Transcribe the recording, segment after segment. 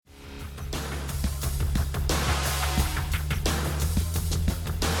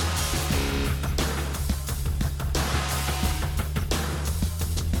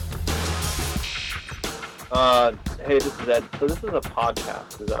Uh, hey, this is Ed. So this is a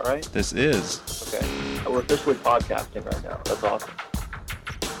podcast, is that right? This is. Okay. We're officially podcasting right now. That's awesome.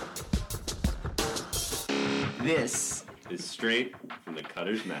 This is Straight from the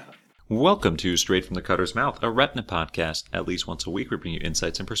Cutter's Mouth. Welcome to Straight from the Cutter's Mouth, a retina podcast. At least once a week, we bring you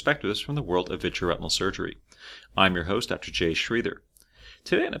insights and perspectives from the world of vitreoretinal surgery. I'm your host, Dr. Jay Schreither.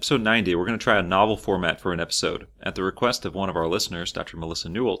 Today in episode 90, we're going to try a novel format for an episode. At the request of one of our listeners, Dr. Melissa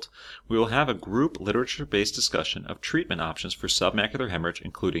Newelt, we will have a group literature-based discussion of treatment options for submacular hemorrhage,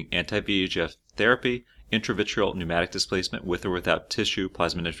 including anti-VEGF therapy, intravitreal pneumatic displacement with or without tissue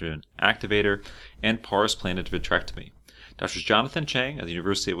plasminogen activator, and pars-planated vitrectomy. Drs. Jonathan Chang of the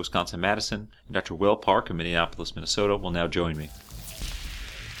University of Wisconsin-Madison and Dr. Will Park of Minneapolis, Minnesota will now join me.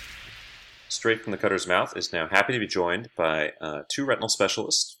 Straight from the Cutter's Mouth is now happy to be joined by two retinal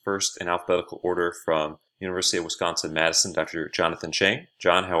specialists, first in alphabetical order from University of Wisconsin-Madison, Dr. Jonathan Chang.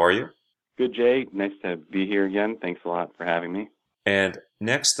 John, how are you? Good, Jay. Nice to be here again. Thanks a lot for having me. And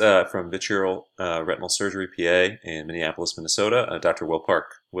next, from Vitreal Retinal Surgery PA in Minneapolis, Minnesota, Dr. Will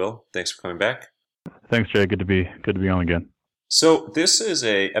Park. Will, thanks for coming back. Thanks, Jay. Good to be on again. So this is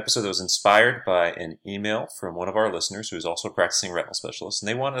a episode that was inspired by an email from one of our listeners who is also a practicing retinal specialist, and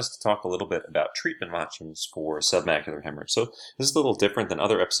they wanted us to talk a little bit about treatment options for submacular hemorrhage. So this is a little different than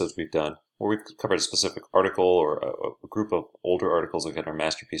other episodes we've done, where we've covered a specific article or a group of older articles like in our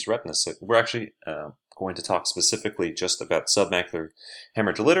Masterpiece Retina. So we're actually going to talk specifically just about submacular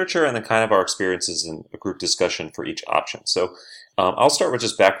hemorrhage literature and then kind of our experiences in a group discussion for each option. So I'll start with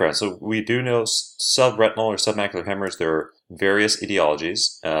just background. So we do know subretinal or submacular hemorrhage, there are various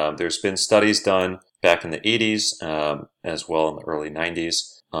etiologies. There's been studies done back in the 80s as well in the early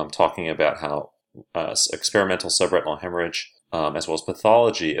 90s talking about how experimental subretinal hemorrhage as well as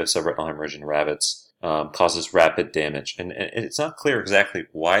pathology of subretinal hemorrhage in rabbits causes rapid damage. And it's not clear exactly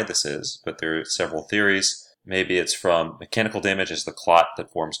why this is, but there are several theories. Maybe it's from mechanical damage as the clot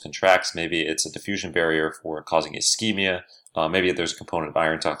that forms contracts. Maybe it's a diffusion barrier for causing ischemia. Maybe there's a component of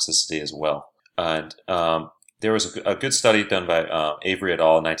iron toxicity as well. And there was a good study done by Avery et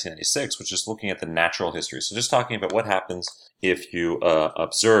al. In 1996, which is looking at the natural history. So just talking about what happens if you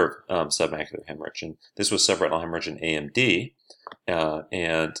observe submacular hemorrhage. And this was subretinal hemorrhage in AMD.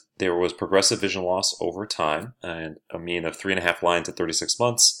 And there was progressive vision loss over time and a mean of 3.5 lines at 36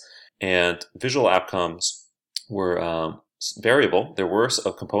 months. And visual outcomes were variable. There were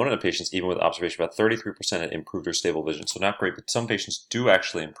a component of patients, even with observation, about 33% had improved or stable vision. So not great, but some patients do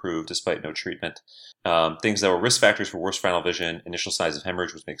actually improve despite no treatment. Things that were risk factors for worse final vision, initial size of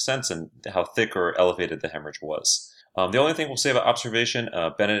hemorrhage, which makes sense, and how thick or elevated the hemorrhage was. The only thing we'll say about observation,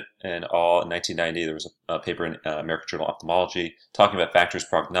 Bennett and al. In 1990, there was a paper in American Journal of Ophthalmology talking about factors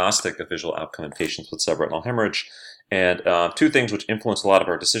prognostic of visual outcome in patients with subretinal hemorrhage. And two things which influence a lot of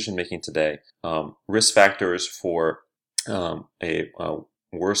our decision making today. Risk factors for a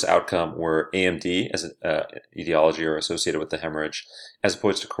worse outcome were AMD as an etiology or associated with the hemorrhage, as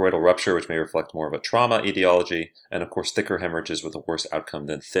opposed to choroidal rupture, which may reflect more of a trauma etiology, and of course thicker hemorrhages with a worse outcome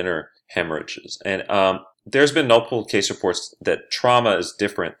than thinner hemorrhages. And there's been multiple case reports that trauma is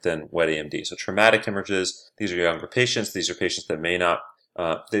different than wet AMD. So traumatic hemorrhages, these are younger patients. These are patients that may not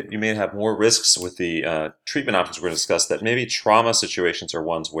you may have more risks with the treatment options we're going to discuss, that maybe trauma situations are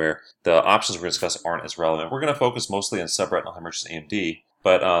ones where the options we're going to discuss aren't as relevant. We're going to focus mostly on subretinal hemorrhage AMD.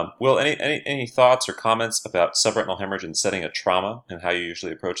 But Will, any thoughts or comments about subretinal hemorrhage in the setting of trauma and how you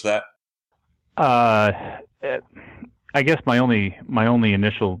usually approach that? I guess my only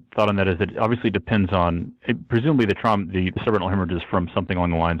initial thought on that is that it obviously depends on presumably the subretinal hemorrhage is from something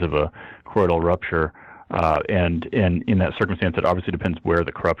along the lines of a choroidal rupture. And in that circumstance, it obviously depends where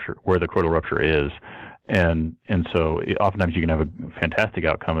the choroidal rupture is, and so oftentimes you can have a fantastic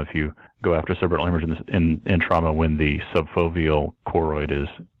outcome if you go after subretinal hemorrhage in trauma when the subfoveal choroid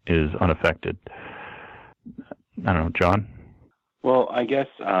is unaffected. I don't know, John. Well, I guess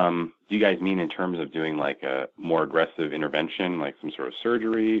do you guys mean in terms of doing like a more aggressive intervention, like some sort of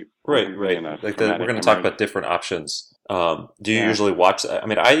surgery? Right. We're going to talk about different options. Do you usually watch? I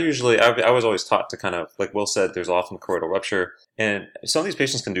mean, I was always taught to kind of, like Will said, there's often choroidal rupture, and some of these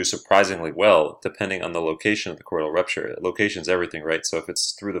patients can do surprisingly well depending on the location of the choroidal rupture. Location's everything, right? So if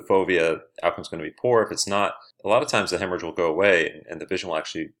it's through the fovea, the outcome's going to be poor. If it's not, a lot of times the hemorrhage will go away and the vision will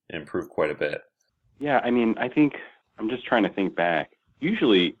actually improve quite a bit. Yeah, I mean, I think I'm just trying to think back.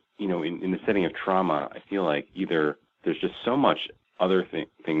 Usually, in the setting of trauma, I feel like either there's just so much other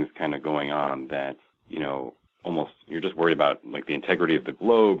things kind of going on that, almost you're just worried about like the integrity of the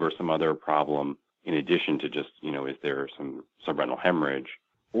globe or some other problem in addition to just, is there some subretinal hemorrhage?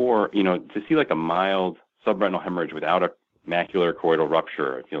 Or, to see like a mild subretinal hemorrhage without a macular choroidal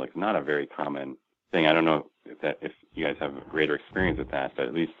rupture, I feel like not a very common thing. I don't know if you guys have a greater experience with that, but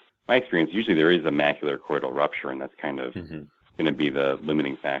at least my experience, usually there is a macular choroidal rupture, and that's kind of going to be the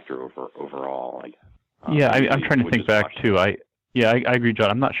limiting factor overall. I'm trying to think back too. I agree, John.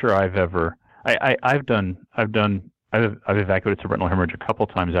 I'm not sure I've ever. I've evacuated subretinal hemorrhage a couple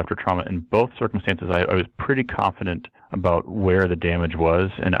times after trauma. In both circumstances, I was pretty confident about where the damage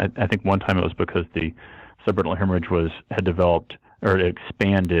was, and I think one time it was because the subretinal hemorrhage had developed or it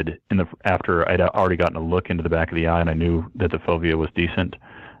expanded after I'd already gotten a look into the back of the eye, and I knew that the fovea was decent,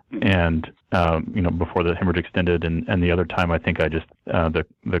 and before the hemorrhage extended. And the other time, I think I just the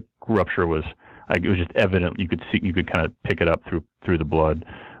rupture was. It was just evident. You could kind of pick it up through the blood.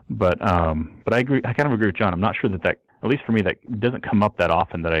 But I agree. I kind of agree with John. I'm not sure that at least for me, that doesn't come up that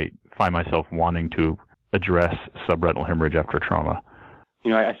often that I find myself wanting to address subretinal hemorrhage after trauma.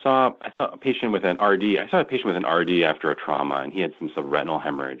 I saw a patient with an RD. I saw a patient with an RD after a trauma, and he had some subretinal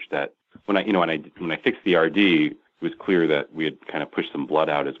hemorrhage. That when I fixed the RD, it was clear that we had kind of pushed some blood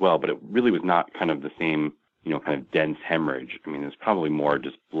out as well. But it really was not kind of the same, kind of dense hemorrhage. I mean, there's probably more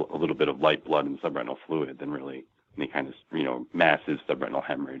just a little bit of light blood and subretinal fluid than really any kind of, massive subretinal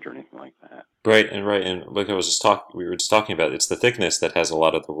hemorrhage or anything like that. Right. And like we were just talking about, it's the thickness that has a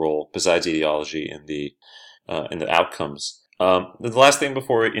lot of the role, besides etiology, in the outcomes. The last thing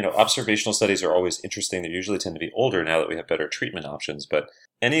before, observational studies are always interesting. They usually tend to be older now that we have better treatment options. But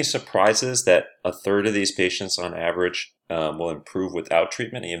any surprises that a third of these patients on average will improve without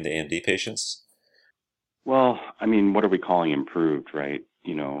treatment, even the AMD patients? Well, I mean, what are we calling improved, right?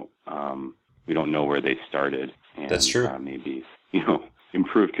 We don't know where they started. And, that's true. Maybe,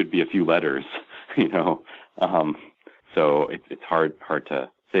 improved could be a few letters, so it's hard to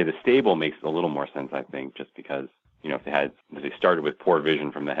say. The stable makes a little more sense, I think, just because, if they started with poor vision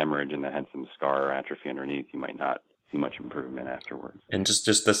from the hemorrhage and they had some scar or atrophy underneath, you might not see much improvement afterwards. And just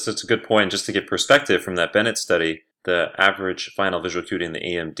that's a good point. Just to get perspective from that Bennett study, the average final visual acuity in the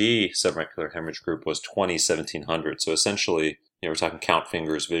AMD submacular hemorrhage group was 20/1700. So essentially, we're talking count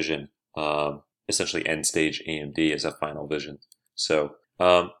fingers vision. Essentially end-stage AMD as a final vision. So,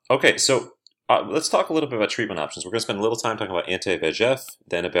 okay, so let's talk a little bit about treatment options. We're going to spend a little time talking about anti-VEGF,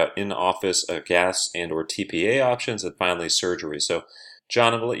 then about in-office gas and or TPA options, and finally surgery. So,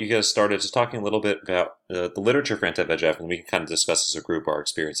 John, I'm going to let you get started just talking a little bit about the literature for anti-VEGF, and we can kind of discuss as a group our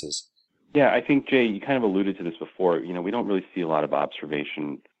experiences. Yeah, I think, Jay, you kind of alluded to this before. We don't really see a lot of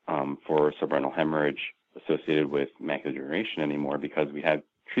observation for subretinal hemorrhage associated with macular degeneration anymore because we have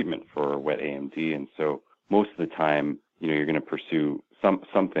treatment for wet AMD, and so most of the time, you're going to pursue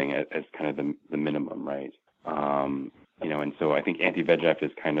something as kind of the minimum, right? And so I think anti-VEGF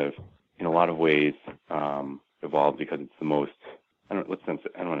is kind of, in a lot of ways, evolved because it's the most,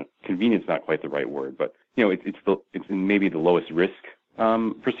 convenience is not quite the right word, but it's maybe the lowest risk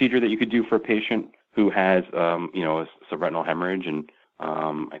procedure that you could do for a patient who has a subretinal hemorrhage, and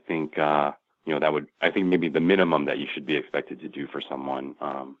I think I think maybe the minimum that you should be expected to do for someone,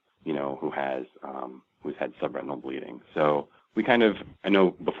 who's had subretinal bleeding. So I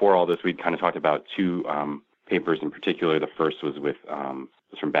know before all this, we'd kind of talked about two papers in particular. The first was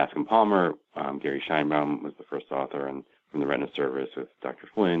from Bascom Palmer. Gary Scheinbaum was the first author, and from the Retina Service with Dr.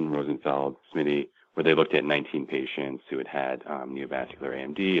 Flynn, Rosenfeld, Smitty, where they looked at 19 patients who had neovascular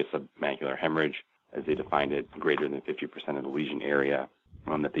AMD, a submacular hemorrhage, as they defined it, greater than 50% of the lesion area,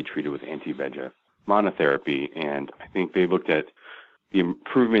 that they treated with anti-VEGF monotherapy. And I think they looked at the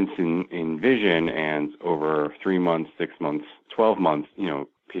improvements in vision, and over 3 months, 6 months, 12 months,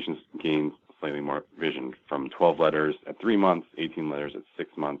 patients gained slightly more vision from 12 letters at 3 months, 18 letters at 6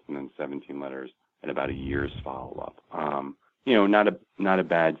 months, and then 17 letters at about a year's follow-up. Not a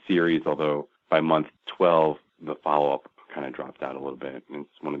bad series, although by month 12, the follow-up kind of dropped out a little bit. And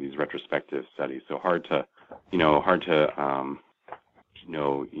it's one of these retrospective studies, so hard to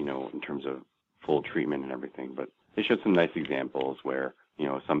know, in terms of full treatment and everything. But they showed some nice examples where,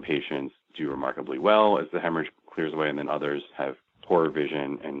 some patients do remarkably well as the hemorrhage clears away, and then others have poor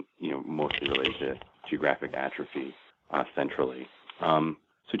vision and, mostly related to geographic atrophy centrally.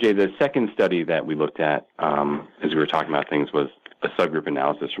 So, Jay, the second study that we looked at as we were talking about things was a subgroup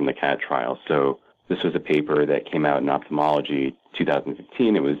analysis from the CAT trial. So this was a paper that came out in Ophthalmology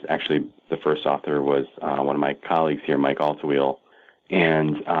 2015. It was actually, the first author was one of my colleagues here, Mike Altawheel.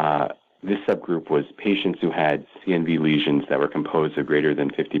 And this subgroup was patients who had CNV lesions that were composed of greater than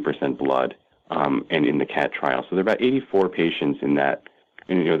 50% blood, and in the CAT trial. So there are about 84 patients in that.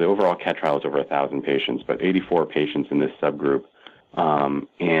 And, the overall CAT trial is over 1,000 patients, but 84 patients in this subgroup.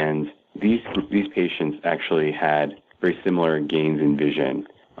 And these patients actually had very similar gains in vision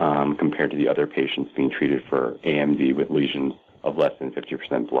compared to the other patients being treated for AMD with lesions of less than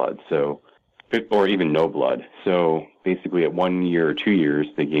 50% blood. So, or even no blood. So basically at 1 year or 2 years,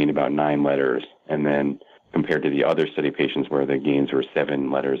 they gained about 9 letters. And then compared to the other study patients where the gains were 7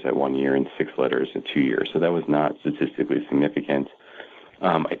 letters at 1 year and 6 letters at 2 years. So that was not statistically significant.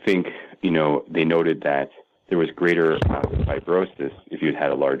 I think, they noted that there was greater amount of fibrosis if you'd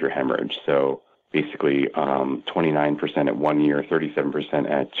had a larger hemorrhage. So basically 29% at 1 year, 37%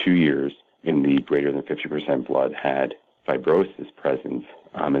 at 2 years in the greater than 50% blood had fibrosis present,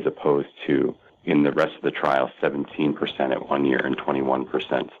 as opposed to in the rest of the trial, 17% at 1 year and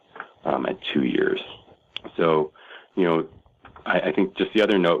 21% at 2 years. So, I think just the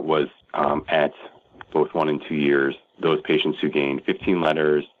other note was at both 1 and 2 years, those patients who gained 15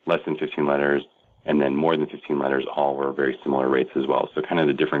 letters, less than 15 letters, and then more than 15 letters, all were very similar rates as well. So kind of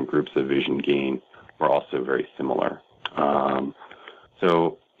the different groups of vision gain were also very similar.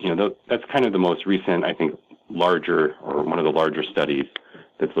 That's kind of the most recent, I think, larger or one of the larger studies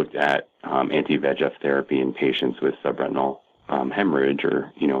that's looked at anti-VEGF therapy in patients with subretinal hemorrhage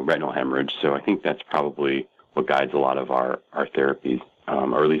or, retinal hemorrhage. So I think that's probably what guides a lot of our therapies,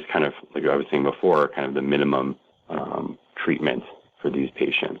 or at least kind of, like I was saying before, kind of the minimum treatment for these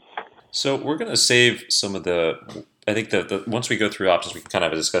patients. So we're going to save some of I think that once we go through options, we can kind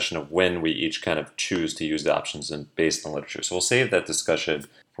of have a discussion of when we each kind of choose to use the options and based on the literature. So we'll save that discussion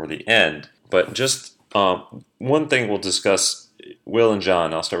for the end. But just one thing we'll discuss, Will and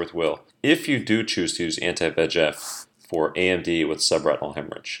John, I'll start with Will. If you do choose to use anti-VEGF for AMD with subretinal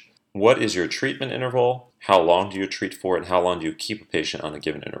hemorrhage, what is your treatment interval? How long do you treat for it? And how long do you keep a patient on a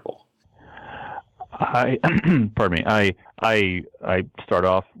given interval? Pardon me. I start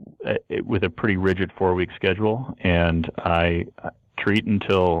off with a pretty rigid 4-week schedule, and I treat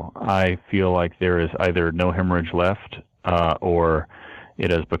until I feel like there is either no hemorrhage left, or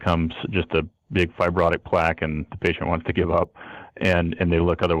it has become just a big fibrotic plaque, and the patient wants to give up, and they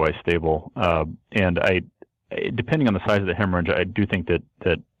look otherwise stable. And depending on the size of the hemorrhage, I do think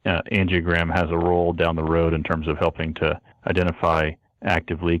that angiogram has a role down the road in terms of helping to identify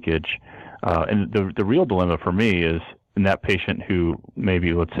active leakage. And the real dilemma for me is in that patient who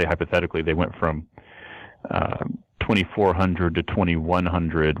maybe, let's say hypothetically, they went from 2,400 to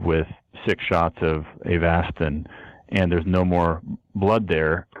 2,100 with 6 shots of Avastin, and there's no more blood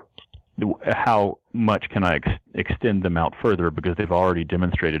there. How much can I extend them out further, because they've already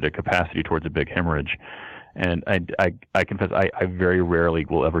demonstrated a capacity towards a big hemorrhage? And I confess I very rarely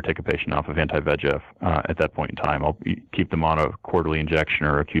will ever take a patient off of anti-VEGF at that point in time. I'll keep them on a quarterly injection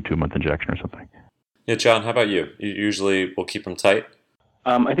or a Q2-month injection or something. Yeah, John, how about you? You usually will keep them tight?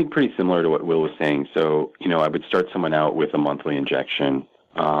 I think pretty similar to what Will was saying. So, I would start someone out with a monthly injection.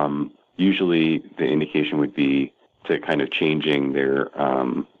 Usually the indication would be to kind of changing their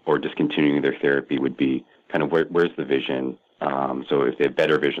or discontinuing their therapy would be kind of where's the vision. So if they have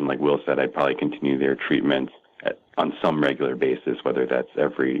better vision, like Will said, I'd probably continue their treatment on some regular basis, whether that's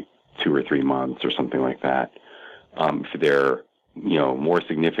every 2 or 3 months or something like that. If they're, more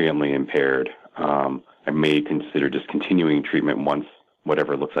significantly impaired, I may consider discontinuing treatment once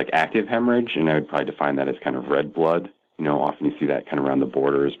whatever looks like active hemorrhage, and I would probably define that as kind of red blood. Often you see that kind of around the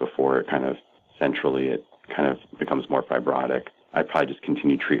borders before it kind of centrally it kind of becomes more fibrotic. I'd probably just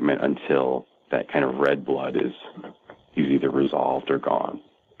continue treatment until that kind of red blood is either resolved or gone.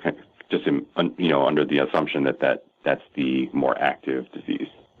 Just under the assumption that's the more active disease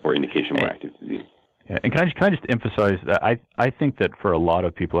or indication more active disease. Yeah, and can I just emphasize that I think that for a lot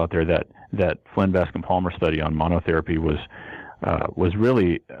of people out there that Flynn, Bascom, Palmer study on monotherapy was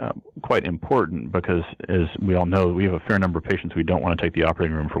really quite important, because as we all know, we have a fair number of patients we don't want to take the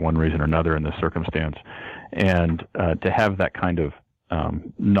operating room for one reason or another in this circumstance, and to have that kind of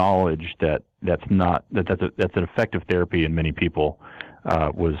knowledge that's an effective therapy in many people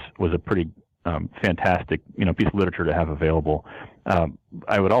was a pretty fantastic piece of literature to have available.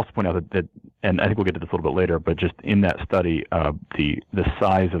 I would also point out that, and I think we'll get to this a little bit later, but just in that study, the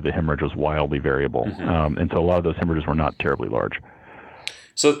size of the hemorrhage was wildly variable, and so a lot of those hemorrhages were not terribly large.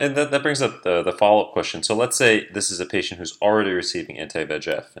 So, and that brings up the follow-up question. So let's say this is a patient who's already receiving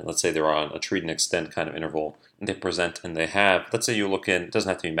anti-VEGF, and let's say they're on a treat and extend kind of interval, and they present and they have, let's say you look in, it doesn't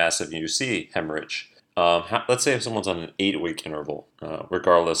have to be massive, and you see hemorrhage. Let's say if someone's on an 8-week interval,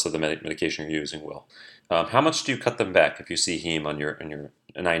 regardless of the medication you're using, Will, how much do you cut them back if you see heme on your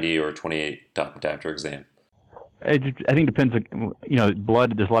 90 or 28 diopter exam? I think it depends.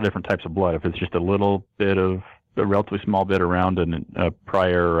 Blood. There's a lot of different types of blood. If it's just a little bit of a relatively small bit around a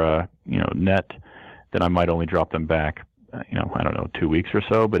prior net, then I might only drop them back. 2 weeks or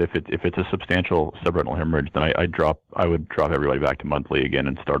so. But if it's a substantial subretinal hemorrhage, then I would drop everybody back to monthly again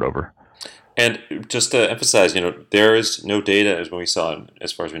and start over. And just to emphasize, there is no data, as we saw,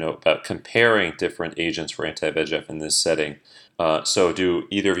 as far as we know, about comparing different agents for anti-VEGF in this setting. So do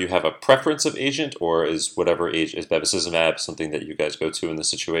either of you have a preference of agent, or is whatever age, is bevacizumab something that you guys go to in this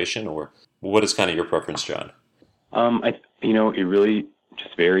situation, or what is kind of your preference, John? It really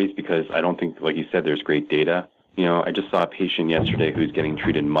just varies because I don't think, like you said, there's great data. I just saw a patient yesterday who's getting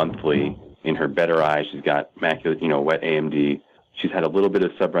treated monthly in her better eye. She's got macular, wet AMD. She's had a little bit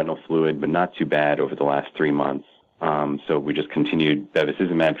of subretinal fluid, but not too bad over the last 3 months. So we just continued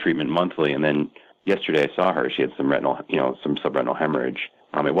bevacizumab treatment monthly, and then yesterday I saw her. She had some some subretinal hemorrhage.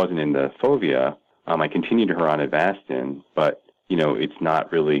 It wasn't in the fovea. I continued her on Avastin, but it's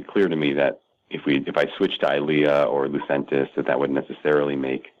not really clear to me that if I switched to Eylea or Lucentis, that would necessarily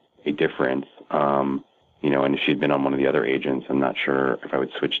make a difference. And if she'd been on one of the other agents, I'm not sure if I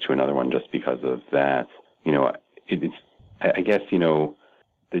would switch to another one just because of that. I guess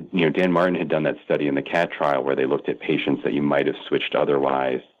Dan Martin had done that study in the CAT trial where they looked at patients that you might have switched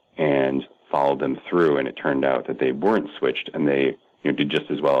otherwise and followed them through, and it turned out that they weren't switched, and they did just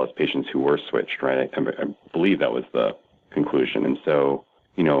as well as patients who were switched, right? I believe that was the conclusion. And so,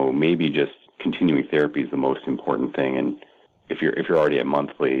 maybe just continuing therapy is the most important thing. And if you're already at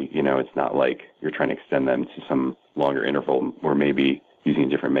monthly, it's not like you're trying to extend them to some longer interval where maybe using a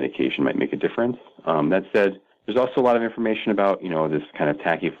different medication might make a difference. That said, there's also a lot of information about, this kind of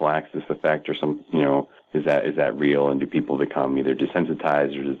tachyphylaxis effect or some, is that real? And do people become either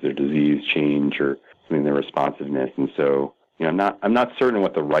desensitized, or does their disease change, or something their responsiveness? And so, I'm not certain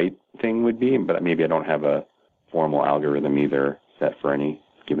what the right thing would be, but maybe I don't have a formal algorithm either set for any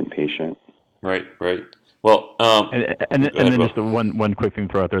given patient. Right. Well, and then just one quick thing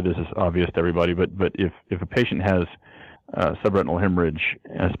to throw out there. This is obvious to everybody, but if a patient has subretinal hemorrhage,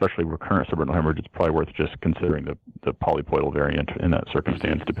 especially recurrent subretinal hemorrhage, it's probably worth just considering the polypoidal variant in that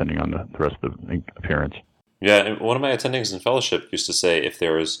circumstance, depending on the rest of the appearance. Yeah, and one of my attendings in fellowship used to say if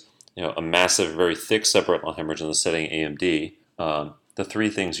there was a massive, very thick subretinal hemorrhage in the setting AMD, the 3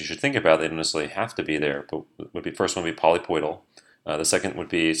 things you should think about, they don't necessarily have to be there, but first one would be polypoidal. The second would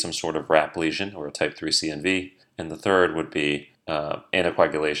be some sort of RAP lesion or a type 3 CNV. And the third would be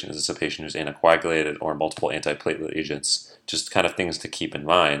anticoagulation. Is this a patient who's anticoagulated or multiple antiplatelet agents? Just kind of things to keep in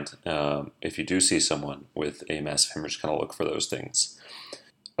mind. If you do see someone with a massive hemorrhage, kind of look for those things.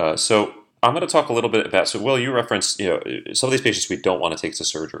 So I'm going to talk a little bit about, so Will, you referenced, some of these patients we don't want to take to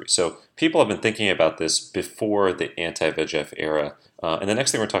surgery. So people have been thinking about this before the anti-VEGF era. And the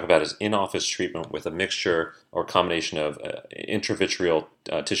next thing we're going to talk about is in-office treatment with a mixture or combination of intravitreal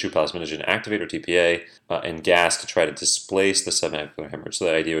tissue plasminogen activator, TPA, and gas to try to displace the submacular hemorrhage. So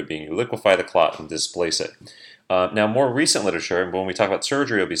the idea would be you liquefy the clot and displace it. Now, more recent literature, and when we talk about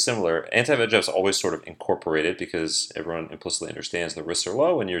surgery, it'll be similar. Anti-VEGF is always sort of incorporated because everyone implicitly understands the risks are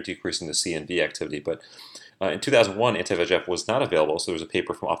low and you're decreasing the CNV activity. But in 2001, anti-VEGF was not available, so there was a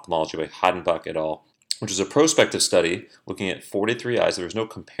paper from Ophthalmology by Hadenbach et al., which is a prospective study looking at 43 eyes. There was no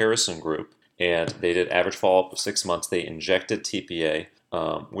comparison group, and they did average follow-up of 6 months. They injected TPA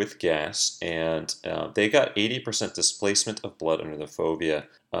with gas, and they got 80% displacement of blood under the fovea.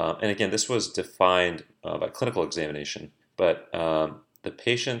 And again, this was defined by clinical examination. But the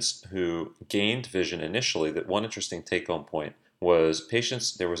patients who gained vision initially, that one interesting take-home point was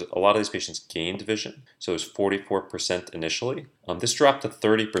there was a lot of these patients gained vision. So it was 44% initially. This dropped to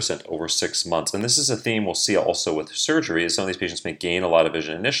 30% over 6 months. And this is a theme we'll see also with surgery, is some of these patients may gain a lot of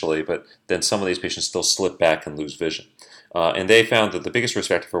vision initially, but then some of these patients still slip back and lose vision. And they found that the biggest risk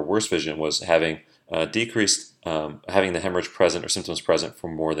factor for worse vision was having having the hemorrhage present or symptoms present for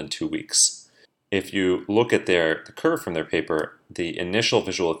more than 2 weeks. If you look at the curve from their paper, the initial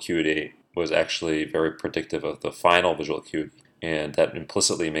visual acuity was actually very predictive of the final visual acuity. And that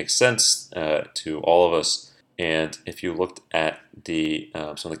implicitly makes sense to all of us. And if you looked at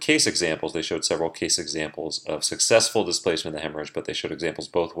some of the case examples, they showed several case examples of successful displacement of the hemorrhage, but they showed examples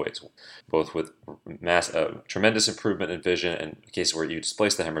both ways, both with tremendous improvement in vision and cases where you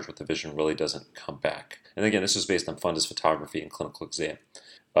displace the hemorrhage but the vision really doesn't come back. And again, this was based on fundus photography and clinical exam.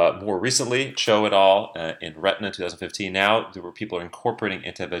 More recently, Cho et al. In Retina 2015, now there were people incorporating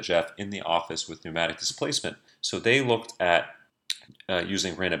anti-VEGF in the office with pneumatic displacement. So they looked at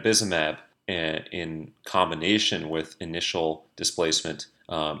using ranibizumab in combination with initial displacement,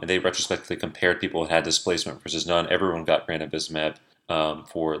 and they retrospectively compared people who had displacement versus none. Everyone got ranibizumab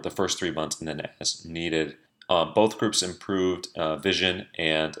for the first 3 months, and then as needed. Both groups improved vision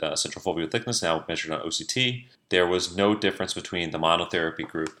and central foveal thickness, now measured on OCT. There was no difference between the monotherapy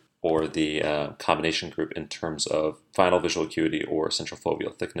group or the combination group in terms of final visual acuity or central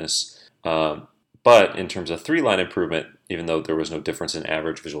foveal thickness. But in terms of 3-line improvement, even though there was no difference in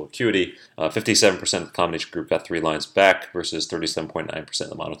average visual acuity, 57% of the combination group got 3 lines back versus 37.9% of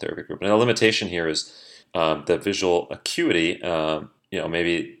the monotherapy group. And the limitation here is the visual acuity.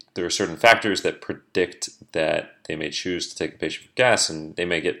 Maybe there are certain factors that predict that they may choose to take a patient for gas, and they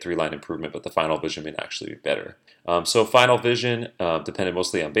may get 3-line improvement, but the final vision may actually be better. So final vision depended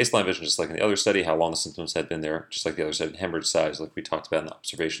mostly on baseline vision, just like in the other study, how long the symptoms had been there, just like the other study, hemorrhage size, like we talked about in the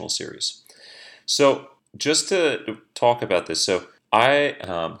observational series. So just to talk about this, so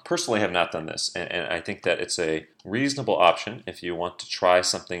I personally have not done this, and I think that it's a reasonable option if you want to try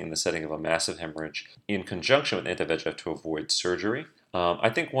something in the setting of a massive hemorrhage in conjunction with anti-VEGF to avoid surgery. I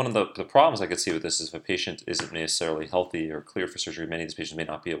think one of the problems I could see with this is if a patient isn't necessarily healthy or cleared for surgery, many of these patients may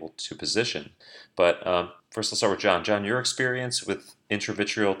not be able to position. But first, let's start with John. John, your experience with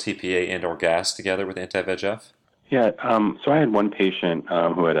intravitreal TPA and or gas together with anti-VEGF? Yeah, so I had one patient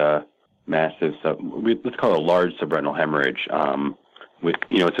who had a massive, let's call it a large subretinal hemorrhage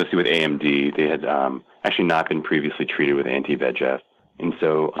associated with AMD. They had actually not been previously treated with anti-VEGF. And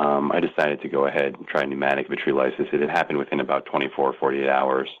so I decided to go ahead and try pneumatic vitreolysis. It had happened within about 24, 48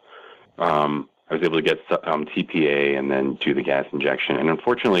 hours. I was able to get TPA and then do the gas injection. And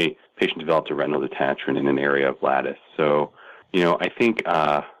unfortunately, the patient developed a retinal detachment in an area of lattice. So, I think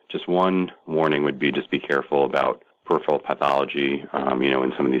just one warning would be just be careful about peripheral pathology,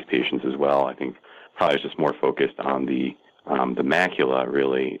 in some of these patients as well. I think probably it's just more focused on the macula,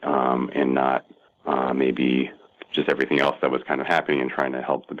 really, and not maybe just everything else that was kind of happening and trying to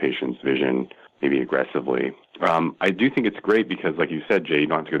help the patient's vision maybe aggressively. I do think it's great because, like you said, Jay, you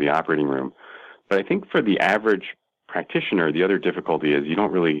don't have to go to the operating room. But I think for the average practitioner, the other difficulty is you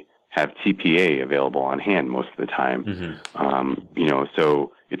don't really have TPA available on hand most of the time. Mm-hmm.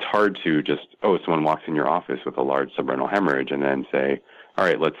 So it's hard to just, someone walks in your office with a large subretinal hemorrhage and then say, all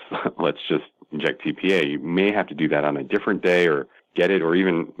right, let's just inject TPA. You may have to do that on a different day or get it, or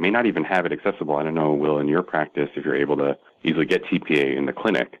even may not even have it accessible. I don't know, Will, in your practice, if you're able to easily get TPA in the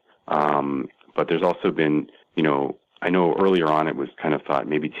clinic. But there's also been, I know earlier on it was kind of thought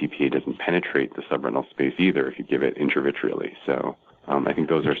maybe TPA doesn't penetrate the subretinal space either if you give it intravitreally. So I think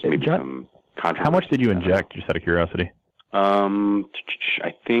those are maybe some controversies. How much did you inject, just out of curiosity?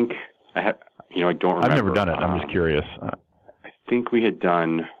 I think I don't remember. I've never done it. I'm just curious. I think we had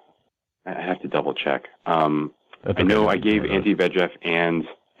done, I have to double check. I know I gave anti-VEGF and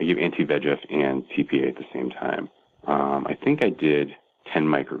TPA at the same time. I think I did 10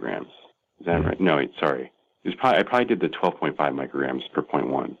 micrograms. Is that right? No, sorry. I probably did the 12.5 micrograms per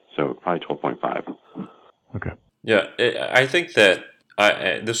 0.1, so probably 12.5. Okay. Yeah, I think that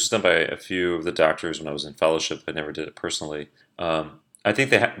this was done by a few of the doctors when I was in fellowship. I never did it personally. I think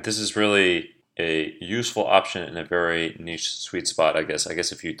this is really a useful option in a very niche sweet spot, I guess. I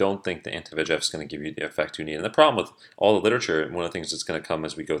guess if you don't think the anti-VEGF is going to give you the effect you need. And the problem with all the literature, and one of the things that's going to come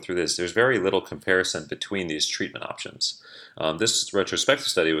as we go through this, there's very little comparison between these treatment options. This retrospective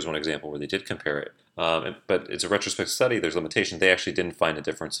study was one example where they did compare it. But it's a retrospective study. There's limitations. They actually didn't find a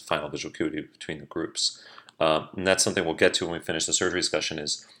difference in final visual acuity between the groups. And that's something we'll get to when we finish the surgery discussion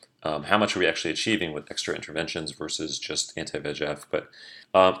is how much are we actually achieving with extra interventions versus just anti-VEGF. But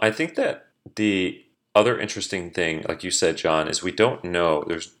I think that the other interesting thing, like you said, John, is we don't know.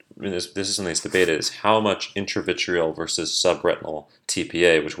 This is something that's debated: is how much intravitreal versus subretinal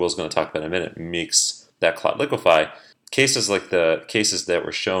TPA, which Will's going to talk about in a minute, makes that clot liquefy. Cases like the cases that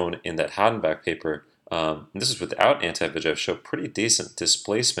were shown in that Hadenbach paper, and this is without anti-VEGF, show pretty decent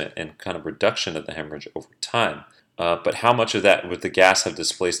displacement and kind of reduction of the hemorrhage over time. But how much of that would the gas have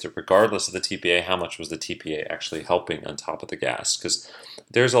displaced it regardless of the TPA? How much was the TPA actually helping on top of the gas? Because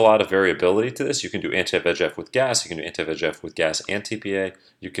there's a lot of variability to this. You can do anti-VEGF with gas. You can do anti-VEGF with gas and TPA.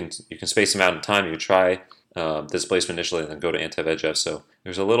 You can space them out in time. You try displacement initially and then go to anti-VEGF. So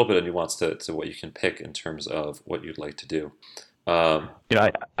there's a little bit of nuance to what you can pick in terms of what you'd like to do. I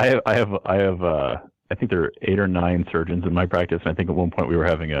think there are 8 or 9 surgeons in my practice, and I think at one point we were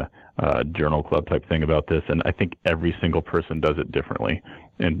having a journal club type thing about this, and I think every single person does it differently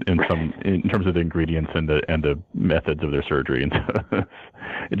in terms of the ingredients and the methods of their surgery. And so,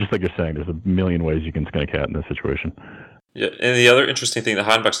 just like you're saying, there's a million ways you can skin a cat in this situation. Yeah, and the other interesting thing, the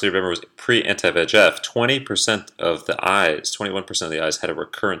Hadenbach study, remember, was pre-anti-VEGF. 20% of the eyes, 21% of the eyes had a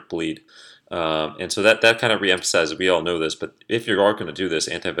recurrent bleed. And so that kind of reemphasizes, we all know this, but if you are going to do this,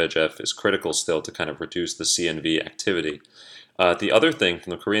 anti-VEGF is critical still to kind of reduce the CNV activity. The other thing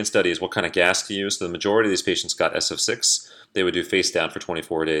from the Korean study is what kind of gas to use. So the majority of these patients got SF6. They would do face down for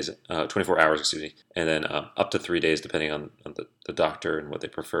 24 hours, and then up to 3 days, depending on the doctor and what they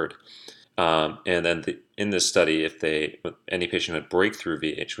preferred. And then in this study, if any patient had breakthrough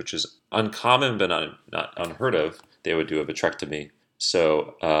VH, which is uncommon but not unheard of, they would do a vitrectomy.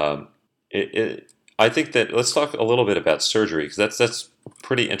 So I think that let's talk a little bit about surgery, because that's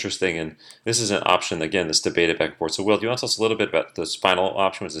pretty interesting, and this is an option, again, this debated back and forth. So Will, do you want to tell us a little bit about the final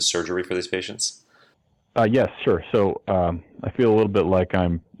option, was the surgery for these patients? Yes, sure. So I feel a little bit like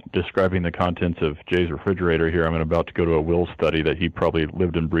I'm describing the contents of Jay's refrigerator here. I'm about to go to a will study that he probably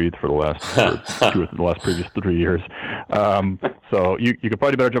lived and breathed for the last previous 3 years. So you could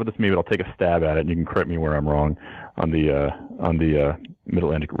probably do a better job at this than me, but I'll take a stab at it, and you can correct me where I'm wrong on the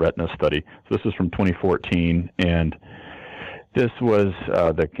Mid-Atlantic Retina study. So this is from 2014, and this was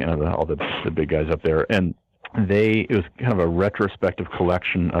all the big guys up there, and it was kind of a retrospective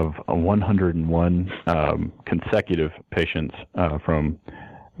collection of 101 consecutive patients from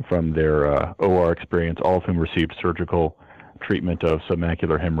their OR experience, all of whom received surgical treatment of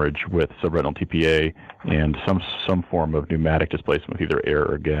submacular hemorrhage with subretinal TPA and some form of pneumatic displacement with either air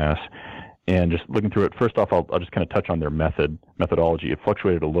or gas. And just looking through it, first off, I'll just kind of touch on their methodology. It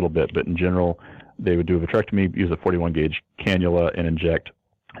fluctuated a little bit, but in general, they would do a vitrectomy, use a 41 gauge cannula, and inject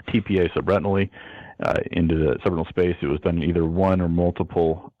TPA subretinally into the subretinal space. It was done in either one or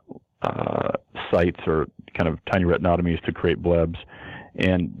multiple sites or kind of tiny retinotomies to create blebs.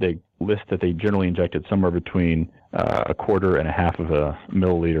 And they list that they generally injected somewhere between a quarter and a half of a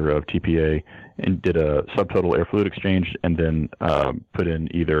milliliter of TPA and did a subtotal air fluid exchange, and then put in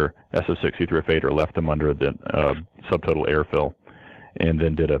either SO6, C3F8, or left them under the subtotal air fill, and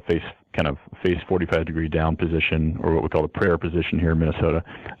then did a face 45-degree down position, or what we call the prayer position here in Minnesota,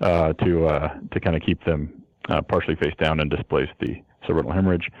 to kind of keep them partially face down and displace the subretinal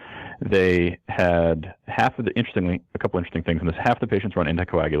hemorrhage. They had a couple interesting things in this. Half the patients were on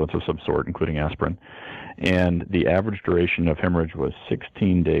anticoagulants of some sort, including aspirin, and the average duration of hemorrhage was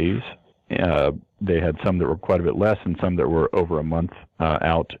 16 days. They had some that were quite a bit less and some that were over a month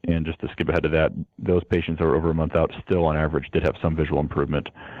out. And just to skip ahead to that, those patients that were over a month out still, on average, did have some visual improvement.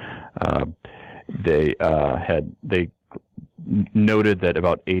 They noted that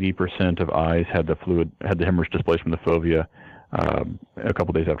about 80% of eyes had the hemorrhage displaced from the fovea a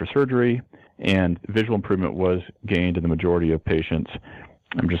couple days after surgery, and visual improvement was gained in the majority of patients.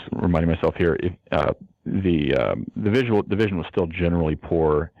 I'm just reminding myself here, the vision was still generally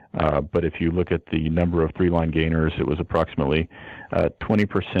poor, but if you look at the number of 3-line gainers, it was approximately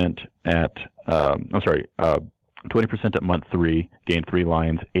 20% at 20% at month 3 gained 3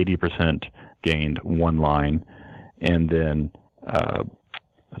 lines, 80% gained 1 line, and then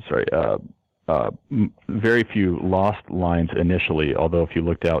very few lost lines initially, although if you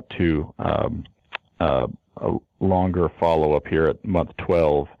looked out to a longer follow-up here at month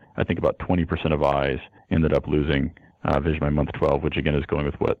 12, I think about 20% of eyes ended up losing vision by month 12, which again is going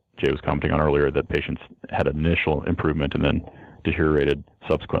with what Jay was commenting on earlier, that patients had initial improvement and then deteriorated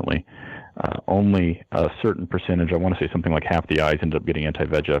subsequently. Only a certain percentage, I want to say something like half the eyes, ended up getting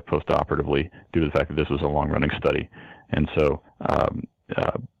anti-VEGF postoperatively due to the fact that this was a long-running study. And so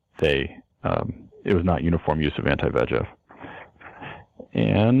it was not uniform use of anti-VEGF.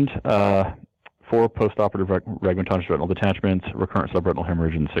 And 4 postoperative ragmentonous retinal detachments, recurrent subretinal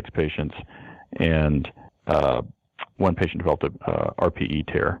hemorrhage in 6 patients, and 1 patient developed a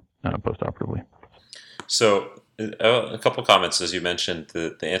RPE tear postoperatively. So a couple comments, as you mentioned,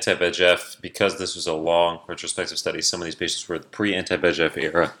 the anti-VEGF, because this was a long retrospective study, some of these patients were the pre-anti-VEGF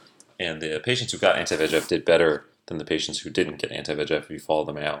era, and the patients who got anti-VEGF did better than the patients who didn't get anti-VEGF if you follow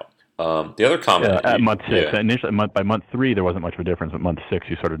them out. The other comment at month 6, initially by month 3 there wasn't much of a difference. At month 6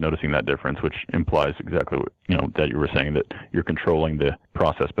 you started noticing that difference, which implies exactly what, that you were saying, that you're controlling the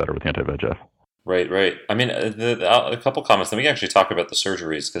process better with anti-VEGF. Right. I mean, a couple comments. Then we can actually talk about the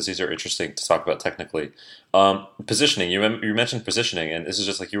surgeries, because these are interesting to talk about technically. Positioning. You mentioned positioning, and this is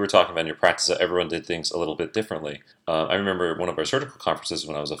just like you were talking about in your practice, that everyone did things a little bit differently. I remember one of our surgical conferences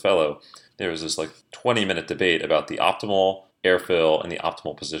when I was a fellow, there was this 20-minute debate about the optimal airfill and the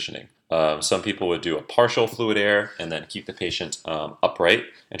optimal positioning. Some people would do a partial fluid air and then keep the patient upright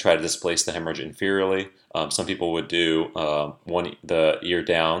and try to displace the hemorrhage inferiorly. Some people would do the ear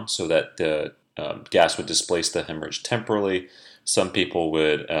down so that the gas would displace the hemorrhage temporally. Some people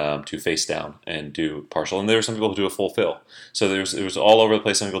would do face down and do partial, and there were some people who do a full fill. So it was all over the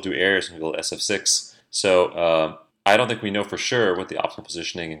place. Some people do air, some people do SF6. So I don't think we know for sure what the optimal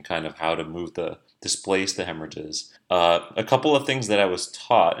positioning and kind of how to displace the hemorrhages. A couple of things that I was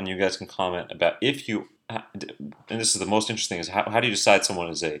taught, and you guys can comment about, and this is the most interesting, is how do you decide someone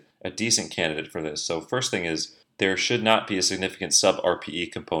is a decent candidate for this? So first thing is, there should not be a significant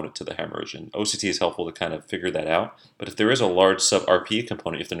sub-RPE component to the hemorrhage. And OCT is helpful to kind of figure that out. But if there is a large sub-RPE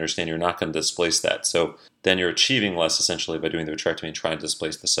component, you have to understand you're not going to displace that. So then you're achieving less essentially by doing the vitrectomy and trying to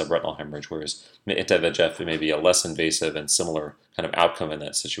displace the subretinal hemorrhage, whereas anti-VEGF may be a less invasive and similar kind of outcome in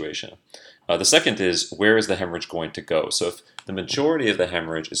that situation. The second is, where is the hemorrhage going to go? So if the majority of the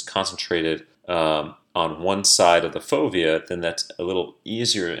hemorrhage is concentrated on one side of the fovea, then that's a little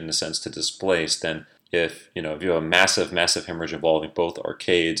easier in a sense to displace than if you have a massive hemorrhage involving both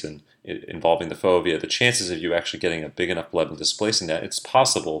arcades and involving the fovea. The chances of you actually getting a big enough blood and displacing that, it's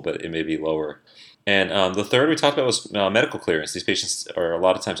possible, but it may be lower. And the third we talked about was medical clearance. These patients are a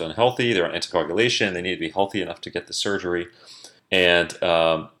lot of times unhealthy. They're on anticoagulation. They need to be healthy enough to get the surgery. And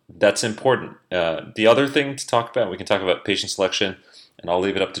that's important. The other thing to talk about, we can talk about patient selection, and I'll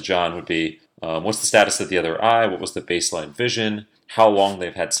leave it up to John, would be what's the status of the other eye? What was the baseline vision? How long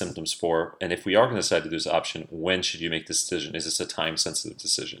they've had symptoms for? And if we are going to decide to do this option, when should you make this decision? Is this a time-sensitive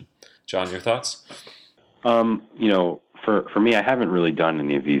decision? John, your thoughts? For me, I haven't really done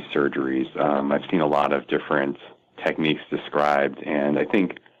any of these surgeries. I've seen a lot of different techniques described, and I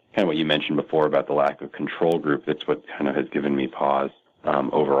think kind of what you mentioned before about the lack of control group, that's what kind of has given me pause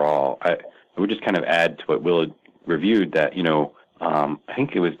overall. I would just kind of add to what Will had reviewed that, I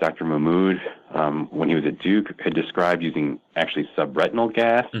think it was Dr. Mahmood, when he was at Duke, had described using actually subretinal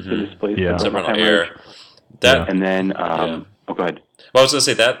gas to displace subretinal air. And then, go ahead. Well, I was going to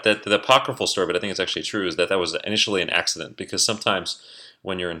say that the apocryphal story, but I think it's actually true, is that was initially an accident, because sometimes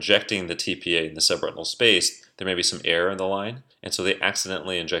when you're injecting the TPA in the subretinal space, there may be some air in the line, and so they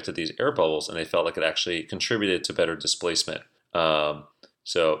accidentally injected these air bubbles, and they felt like it actually contributed to better displacement.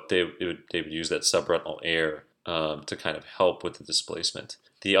 So they would use that subretinal air to kind of help with the displacement.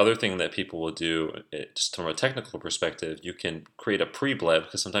 The other thing that people will do, just from a technical perspective, you can create a pre-bleb,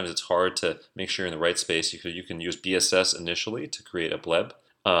 because sometimes it's hard to make sure you're in the right space. You can use BSS initially to create a bleb,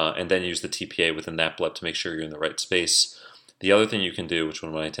 and then use the TPA within that bleb to make sure you're in the right space. The other thing you can do, which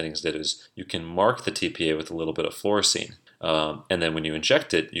one of my attendings did, is you can mark the TPA with a little bit of fluorescein. And then when you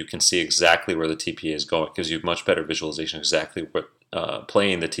inject it, you can see exactly where the TPA is going. It gives you much better visualization of exactly what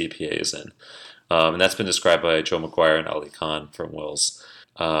plane the TPA is in. And that's been described by Joe McGuire and Ali Khan from Wills.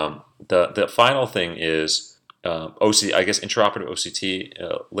 The final thing is intraoperative OCT.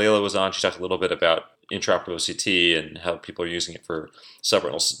 Layla was on. She talked a little bit about intraoperative OCT and how people are using it for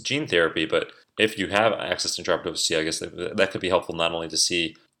subretinal gene therapy. But if you have access to intraoperative OCT, I guess that could be helpful not only to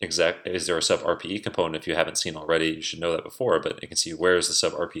see is there a sub-RPE component. If you haven't seen already, you should know that before, but you can see where is the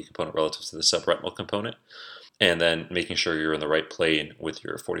sub-RPE component relative to the subretinal component, and then making sure you're in the right plane with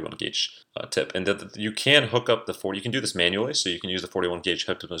your 41 gauge tip. And that you can hook up you can do this manually, so you can use the 41 gauge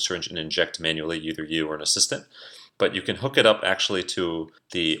hooked up to a syringe and inject manually, either you or an assistant, but you can hook it up actually to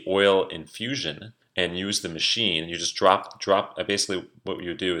the oil infusion and use the machine. You just drop. Basically, what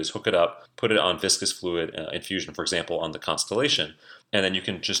you do is hook it up, put it on viscous fluid infusion, for example, on the Constellation, and then you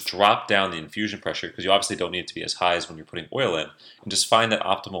can just drop down the infusion pressure, because you obviously don't need it to be as high as when you're putting oil in, and just find that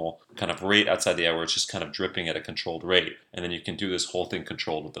optimal kind of rate outside the eye where it's just kind of dripping at a controlled rate, and then you can do this whole thing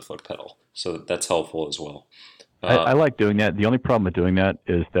controlled with the foot pedal. So that's helpful as well. I like doing that. The only problem with doing that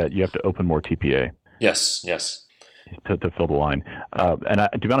is that you have to open more TPA. Yes. To fill the line. To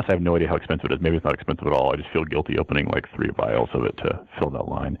be honest, I have no idea how expensive it is. Maybe it's not expensive at all. I just feel guilty opening like 3 vials of it to fill that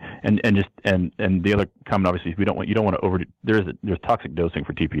line. And the other comment obviously is you don't want to overdo. There's toxic dosing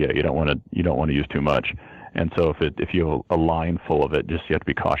for TPA. You don't want to use too much. And so if you have a line full of it, you have to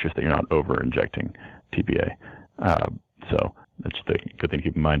be cautious that you're not over injecting TPA. So that's the good thing to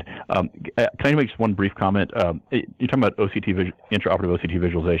keep in mind. Can I make just one brief comment? You're talking about intraoperative OCT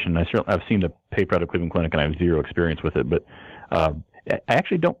visualization. I've seen the paper out of Cleveland Clinic, and I have zero experience with it. But I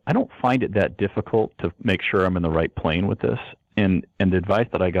actually don't find it that difficult to make sure I'm in the right plane with this. And the advice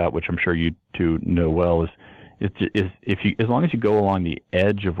that I got, which I'm sure you two know well, is as long as you go along the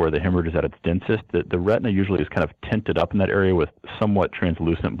edge of where the hemorrhage is at its densest, the retina usually is kind of tinted up in that area with somewhat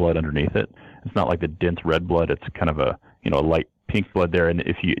translucent blood underneath it. It's not like the dense red blood. It's kind of a light pink blood there. And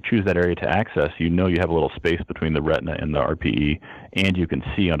if you choose that area to access, you have a little space between the retina and the RPE, and you can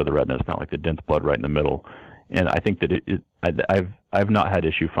see under the retina. It's not like the dense blood right in the middle. And I think that I've not had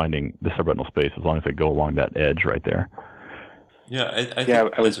issue finding the subretinal space as long as I go along that edge right there. Yeah, I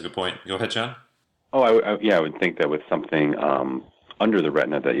think that's a good point. Go ahead, John. Oh, I would think that with something under the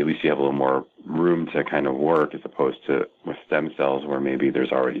retina, that at least you have a little more room to kind of work, as opposed to with stem cells where maybe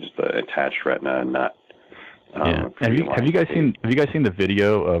there's already just an attached retina and not. Have you guys seen the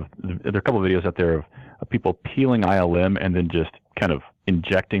video of? There are a couple of videos out there of people peeling ILM and then just kind of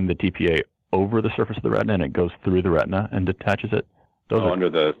injecting the TPA over the surface of the retina, and it goes through the retina and detaches it. Under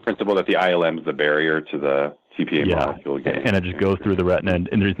the principle that the ILM is the barrier to the TPA molecule getting, and it just goes through the retina,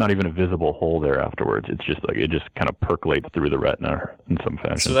 and there's not even a visible hole there afterwards. It's just like it just kind of percolates through the retina in some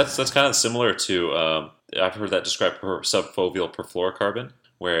fashion. So that's kind of similar to I've heard that described for subfoveal perfluorocarbon,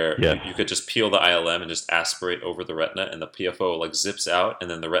 where you could just peel the ILM and just aspirate over the retina, and the PFO like zips out, and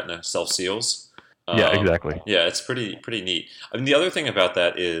then the retina self seals. Yeah, exactly. Yeah, it's pretty neat. I mean, the other thing about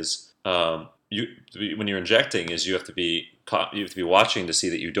that is when you're injecting, is you have to be watching to see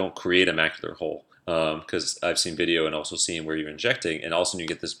that you don't create a macular hole. Because I've seen video and also seen where you're injecting, and also you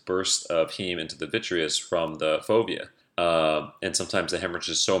get this burst of heme into the vitreous from the fovea. And sometimes the hemorrhage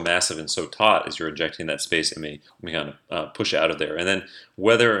is so massive and so taut as you're injecting that space, it may kind of push out of there. And then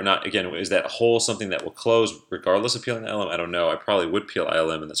whether or not, again, is that hole something that will close regardless of peeling the ILM? I don't know. I probably would peel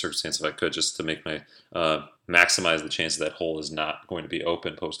ILM in that circumstance if I could, just to make my maximize the chance that hole is not going to be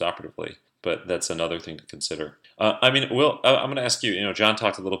open post-operatively. But that's another thing to consider. I mean, Will, I'm going to ask you. John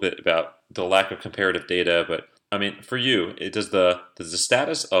talked a little bit about the lack of comparative data, but I mean, for you, does the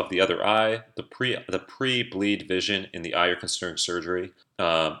status of the other eye, the pre-bleed vision in the eye you're considering surgery,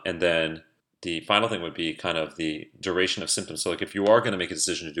 and then the final thing would be kind of the duration of symptoms. So, like, if you are going to make a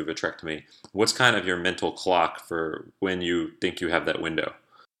decision to do vitrectomy, what's kind of your mental clock for when you think you have that window?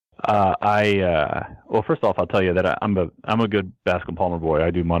 Well, first off, I'll tell you that I'm a good Bascom Palmer boy. I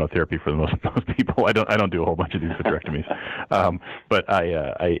do monotherapy for the most people. I don't do a whole bunch of these vitrectomies. But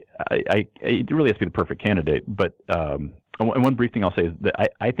I it really has to be the perfect candidate. But and one brief thing I'll say is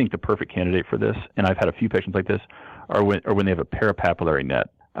that I think the perfect candidate for this, and I've had a few patients like this, are when they have a parapapillary net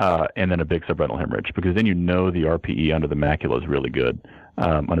and then a big subretinal hemorrhage, because then the RPE under the macula is really good.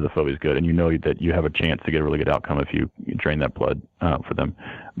 Under the fovea is good, and that you have a chance to get a really good outcome if you drain that blood for them.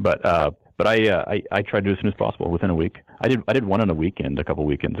 But I tried to do it as soon as possible, within a week. I did one on a weekend a couple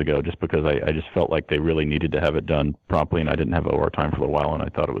weekends ago, just because I just felt like they really needed to have it done promptly, and I didn't have OR time for a little while, and I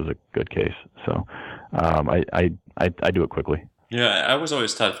thought it was a good case. So I do it quickly. Yeah, I was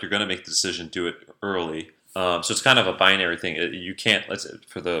always taught if you're going to make the decision, do it early. So it's kind of a binary thing. You can't,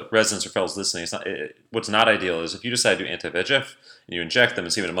 for the residents or fellows listening, what's not ideal is if you decide to do anti-VEGF and you inject them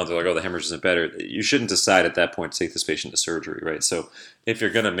and see in a month, they're like, oh, the hemorrhage isn't better. You shouldn't decide at that point to take this patient to surgery, right? So if you're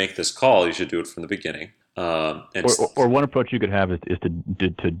going to make this call, you should do it from the beginning. Or one approach you could have is to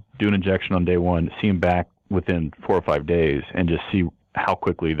do an injection on day one, see them back within 4 or 5 days, and just see how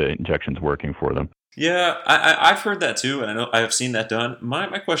quickly the injection's working for them. Yeah, I've heard that too, and I know I have seen that done.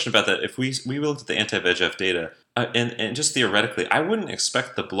 My question about that, if we looked at the anti-VEGF data, and just theoretically, I wouldn't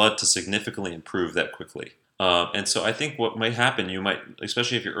expect the blood to significantly improve that quickly. And so I think what might happen, you might,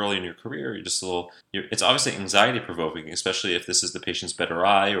 especially if you're early in your career, it's obviously anxiety provoking, especially if this is the patient's better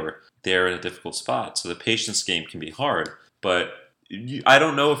eye or they're in a difficult spot. So the patient's game can be hard, but I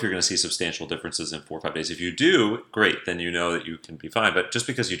don't know if you're going to see substantial differences in 4 or 5 days. If you do, great, then you know that you can be fine. But just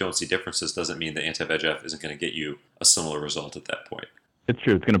because you don't see differences doesn't mean that anti-VEGF isn't going to get you a similar result at that point. It's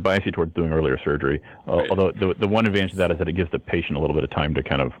true. It's going to bias you towards doing earlier surgery. Right. Although the one advantage of that is that it gives the patient a little bit of time to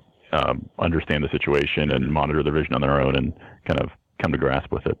kind of understand the situation and monitor the vision on their own and kind of come to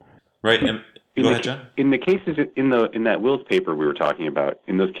grasp with it. Right. And go ahead, John. In the cases in that Will's paper we were talking about,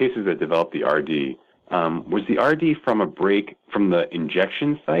 in those cases that developed the RD, was the RD from a break from the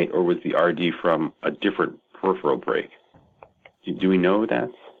injection site, or was the RD from a different peripheral break? Do we know that?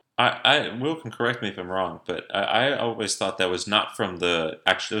 Will can correct me if I'm wrong, but I always thought that was not from the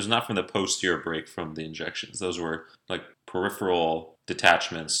posterior break from the injections. Those were like peripheral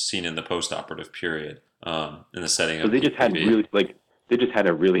detachments seen in the postoperative period in the setting of. So they just had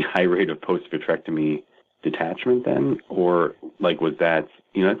a really high rate of post-vitrectomy detachment then, or like was that,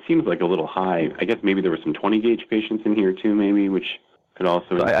 it seems like a little high. I guess maybe there were some 20 gauge patients in here too, maybe, which could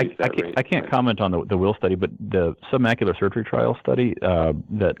also increase that rate. I can't comment on the Will study, but the submacular surgery trial study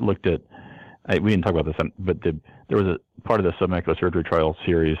that looked at, we didn't talk about this, but there was a part of the submacular surgery trial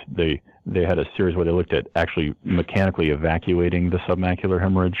series. They had a series where they looked at actually mechanically evacuating the submacular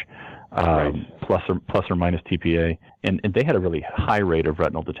hemorrhage. Plus or minus TPA, and they had a really high rate of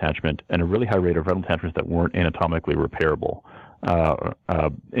retinal detachment and a really high rate of retinal detachments that weren't anatomically repairable.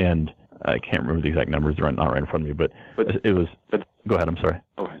 And I can't remember the exact numbers; they're not right in front of me. But it was. Go ahead. I'm sorry.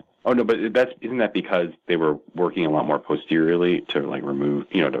 Okay. Oh no, but isn't that because they were working a lot more posteriorly to like remove,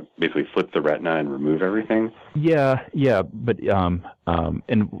 to basically flip the retina and remove everything? Yeah, but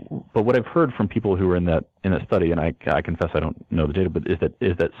what I've heard from people who were in that study, and I confess I don't know the data, but is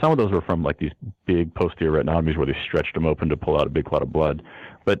that some of those were from like these big posterior retinotomies where they stretched them open to pull out a big clot of blood,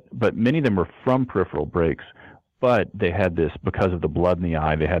 but many of them were from peripheral breaks, but they had this, because of the blood in the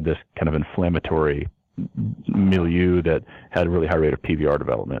eye, they had this kind of inflammatory milieu that had a really high rate of PVR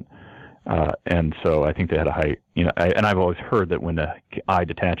development. And so I think they had a high, and I've always heard that when the eye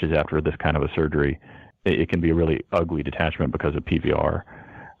detaches after this kind of a surgery, it can be a really ugly detachment because of PVR.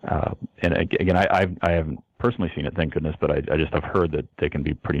 And again, I haven't personally seen it, thank goodness, but I just have heard that they can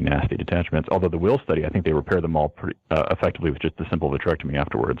be pretty nasty detachments. Although the Will study, I think they repair them all pretty effectively with just a simple vitrectomy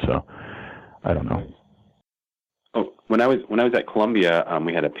afterwards. So I don't know. Oh, when I was at Columbia,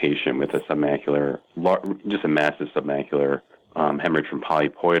 we had a patient with a submacular, just a massive submacular hemorrhage from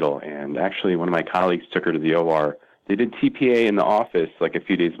polypoidal, and actually one of my colleagues took her to the OR. They did TPA in the office like a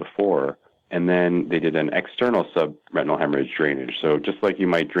few days before, and then they did an external subretinal hemorrhage drainage. So just like you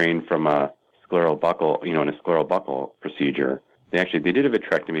might drain from a scleral buckle, in a scleral buckle procedure, they did a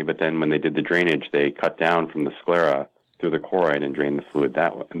vitrectomy, but then when they did the drainage, they cut down from the sclera through the choroid and drained the fluid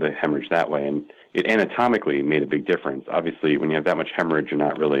that way, the hemorrhage that way, and it anatomically made a big difference. Obviously, when you have that much hemorrhage, you're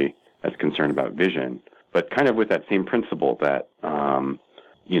not really as concerned about vision, but kind of with that same principle that,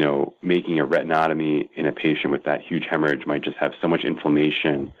 making a retinotomy in a patient with that huge hemorrhage might just have so much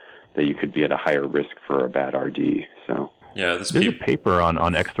inflammation that you could be at a higher risk for a bad RD. So yeah, there's a paper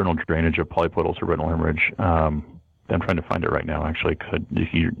on external drainage of polypoidal subretinal hemorrhage. I'm trying to find it right now, actually, because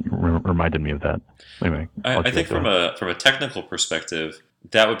you reminded me of that. Anyway, I think from a technical perspective,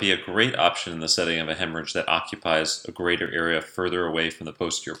 that would be a great option in the setting of a hemorrhage that occupies a greater area further away from the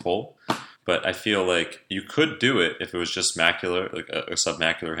posterior pole. But I feel like you could do it if it was just macular, like a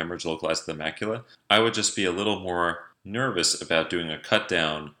submacular hemorrhage localized to the macula. I would just be a little more nervous about doing a cut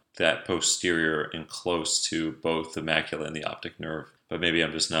down that posterior and close to both the macula and the optic nerve. But maybe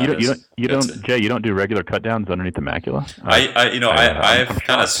I'm just not. Jay, you don't do regular cut downs underneath the macula? I've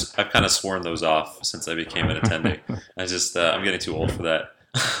kind of sworn those off since I became an attending. I'm getting too old for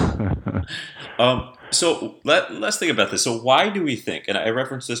that. So let's think about this. So why do we think, and I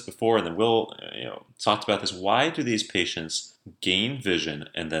referenced this before, and then Will talked about this, why do these patients gain vision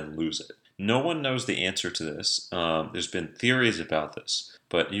and then lose it? No one knows the answer to this. There's been theories about this,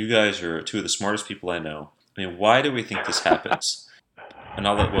 but you guys are two of the smartest people I know. I mean, why do we think this happens? And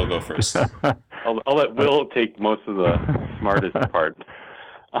I'll let Will go first. I'll let Will take most of the smartest part.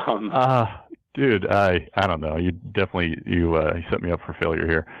 Dude, I don't know. You definitely you set me up for failure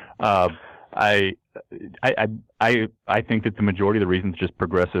here. I think that the majority of the reason is just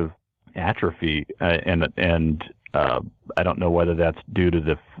progressive atrophy, and I don't know whether that's due to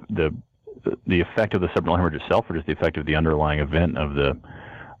the effect of the subretinal hemorrhage itself, or just the effect of the underlying event of the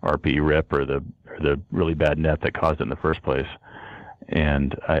RPE rip or the really bad net that caused it in the first place.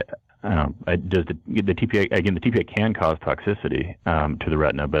 And I don't know. Does the TPA, again, the TPA can cause toxicity to the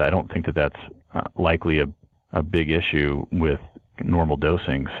retina, but I don't think that that's likely a big issue with normal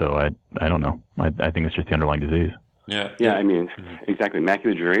dosing. So I don't know. I think it's just the underlying disease. Yeah. Yeah. I mean, exactly.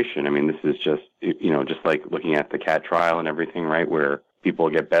 Macular degeneration. I mean, this is just just like looking at the CAT trial and everything, right? Where people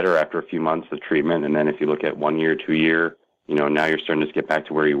get better after a few months of treatment, and then if you look at 1 year, 2 year, now you're starting to get back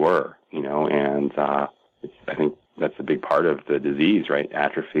to where you were, and I think that's a big part of the disease, right?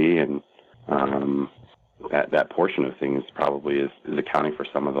 Atrophy, and that portion of things probably is accounting for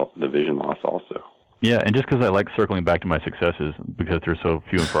some of the vision loss also. Yeah, and just because I like circling back to my successes, because they're so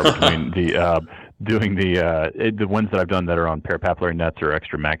few and far between, doing the ones that I've done that are on parapapillary nets or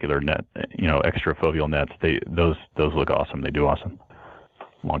extramacular net, extrafoveal nets, those look awesome. They do awesome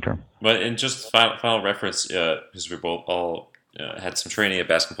long term. But in just final reference, because we both all had some training at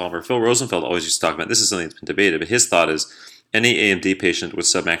Bascom Palmer, Phil Rosenfeld always used to talk about, this is something that's been debated, but his thought is any AMD patient with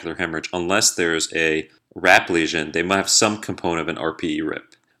submacular hemorrhage, unless there's a RAP lesion, they might have some component of an RPE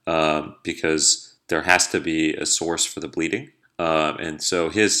rip, because there has to be a source for the bleeding. And so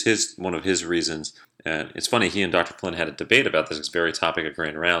his one of his reasons, and it's funny, he and Dr. Flynn had a debate about this very topic at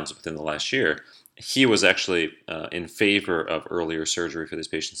Grand Rounds within the last year. He was actually in favor of earlier surgery for these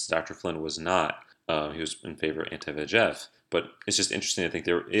patients. Dr. Flynn was not. He was in favor of anti-VEGF. But it's just interesting to think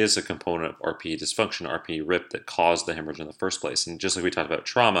there is a component of RPE dysfunction, RPE rip, that caused the hemorrhage in the first place. And just like we talked about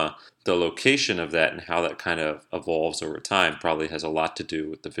trauma, the location of that and how that kind of evolves over time probably has a lot to do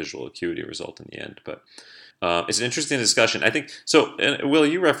with the visual acuity result in the end. But it's an interesting discussion. I think so. And Will,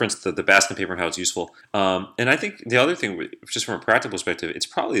 you referenced the Bascom paper and how it's useful. And I think the other thing, just from a practical perspective, it's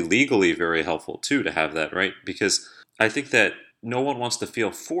probably legally very helpful too to have that, right? Because I think that no one wants to feel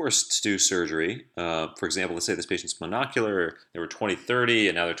forced to do surgery. For example, let's say this patient's monocular, they were 20/30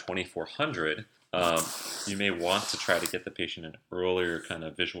 and now they're 2400. You may want to try to get the patient an earlier kind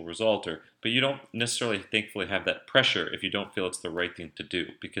of visual result, but you don't necessarily, thankfully, have that pressure if you don't feel it's the right thing to do,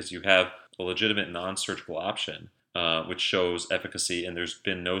 because you have a legitimate non-surgical option, which shows efficacy, and there's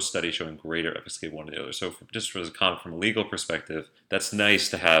been no study showing greater efficacy of one or the other. So just as a comment from a legal perspective, that's nice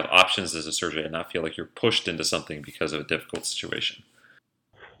to have options as a surgeon and not feel like you're pushed into something because of a difficult situation.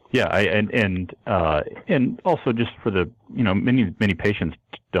 Yeah, and also just for the many patients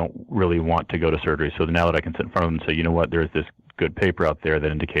don't really want to go to surgery. So now that I can sit in front of them and say, you know what, there's this good paper out there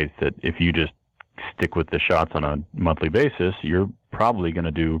that indicates that if you just stick with the shots on a monthly basis, you're probably going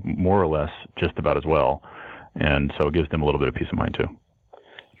to do more or less just about as well. And so it gives them a little bit of peace of mind too.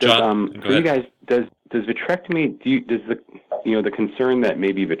 John, for you guys, does vitrectomy, does the concern that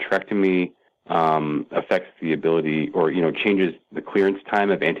maybe vitrectomy affects the ability or, changes the clearance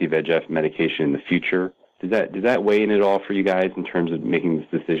time of anti-VEGF medication in the future? Does that weigh in at all for you guys in terms of making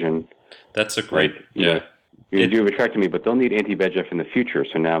this decision? That's a great, you're going to do a vitrectomy, but they'll need anti-VEGF in the future.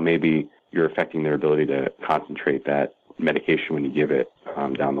 So now maybe you're affecting their ability to concentrate that medication when you give it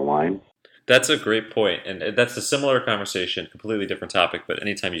down the line. That's a great point, and that's a similar conversation, completely different topic, but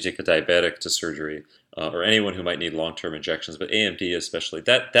anytime you take a diabetic to surgery, or anyone who might need long-term injections, but AMD especially,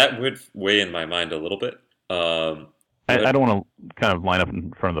 that would weigh in my mind a little bit. I don't want to kind of line up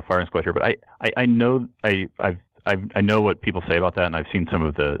in front of the firing squad here, but I know I know what people say about that, and I've seen some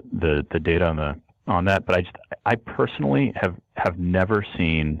of the data on that, but I personally have never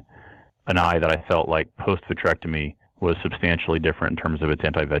seen an eye that I felt like post-vitrectomy was substantially different in terms of its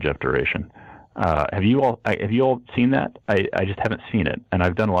anti-VEGF duration. Have you all seen that? I just haven't seen it, and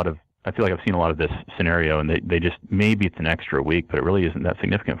I feel like I've seen a lot of this scenario, and they just, maybe it's an extra week, but it really isn't that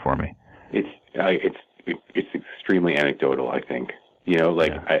significant for me. It's extremely anecdotal, I think.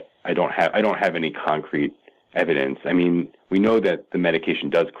 I don't have any concrete evidence. I mean, we know that the medication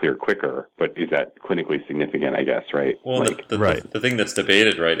does clear quicker, but is that clinically significant, I guess, right? Well, the thing that's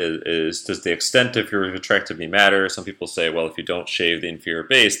debated, right, is does the extent of your vitrectomy matter? Some people say, well, if you don't shave the inferior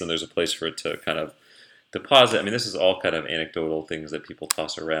base, then there's a place for it to kind of deposit. I mean, this is all kind of anecdotal things that people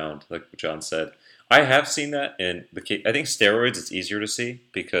toss around, like John said. I have seen that in the case. I think steroids, it's easier to see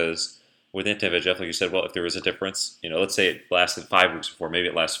because with anti-VEGF, like you said, well, if there is a difference, let's say it lasted 5 weeks before, maybe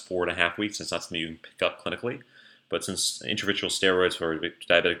it lasts 4.5 weeks. It's not something you can pick up clinically. But since intravitreal steroids for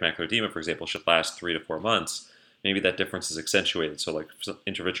diabetic macular edema, for example, should last 3 to 4 months, maybe that difference is accentuated. So like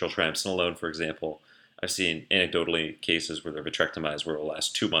intravitreal triamcinolone, for example, I've seen anecdotally cases where they're vitrectomized where it will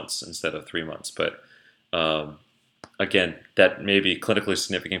last 2 months instead of 3 months. But again, that may be clinically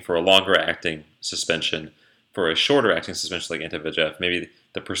significant for a longer acting suspension. For a shorter acting suspension like anti-VEGF, maybe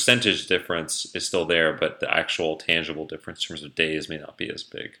the percentage difference is still there, but the actual tangible difference in terms of days may not be as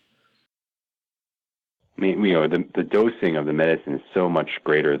big. I mean, the dosing of the medicine is so much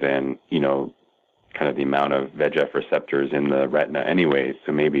greater than, kind of the amount of VEGF receptors in the retina anyway.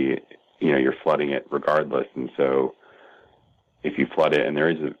 So maybe, you're flooding it regardless. And so if you flood it and there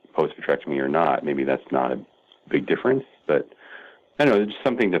is a post-vitrectomy or not, maybe that's not a big difference. But I don't know, just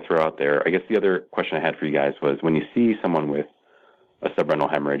something to throw out there. I guess the other question I had for you guys was when you see someone with a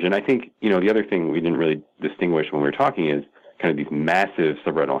subretinal hemorrhage, and I think, the other thing we didn't really distinguish when we were talking is kind of these massive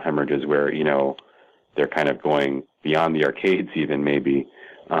subretinal hemorrhages where, they're kind of going beyond the arcades even maybe,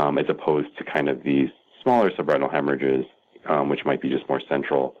 as opposed to kind of these smaller subretinal hemorrhages, which might be just more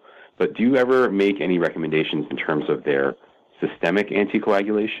central. But do you ever make any recommendations in terms of their systemic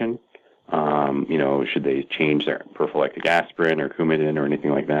anticoagulation? Should they change their prophylactic aspirin or Coumadin or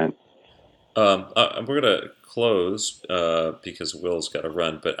anything like that? We're going to close because Will's got to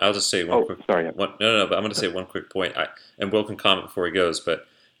run, but I'll just say one quick... Sorry. But I'm going to say one quick point, and Will can comment before he goes, but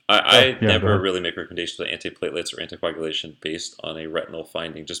I never really make recommendations on antiplatelets or anticoagulation based on a retinal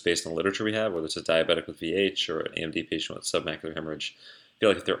finding, just based on the literature we have, whether it's a diabetic with VH or an AMD patient with submacular hemorrhage. I feel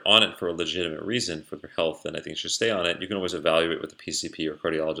like if they're on it for a legitimate reason for their health, then I think you should stay on it. You can always evaluate with a PCP or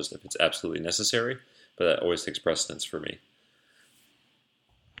cardiologist if it's absolutely necessary, but that always takes precedence for me.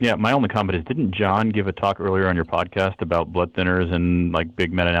 Yeah, my only comment is, didn't John give a talk earlier on your podcast about blood thinners and like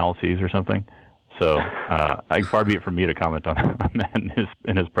big meta-analyses or something? So far be it from me to comment on that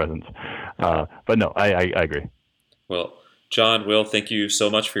in his presence. But no, I agree. Well, John, Will, thank you so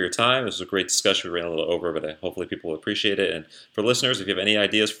much for your time. This was a great discussion. We ran a little over, but hopefully people will appreciate it. And for listeners, if you have any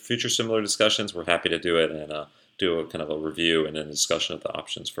ideas for future similar discussions, we're happy to do it and do a kind of a review and then a discussion of the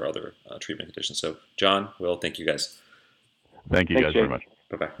options for other treatment conditions. So, John, Will, thank you guys. Thank you guys very much.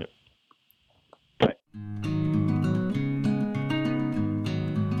 Bye-bye. Yep. Bye.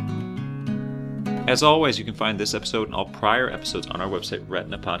 As always, you can find this episode and all prior episodes on our website,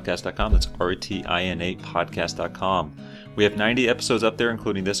 retinapodcast.com. That's RETINApodcast.com. We have 90 episodes up there,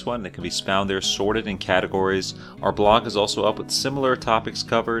 including this one. They can be found there sorted in categories. Our blog is also up with similar topics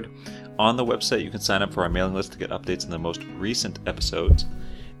covered. On the website, you can sign up for our mailing list to get updates on the most recent episodes.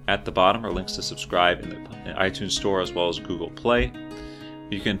 At the bottom are links to subscribe in the iTunes Store as well as Google Play.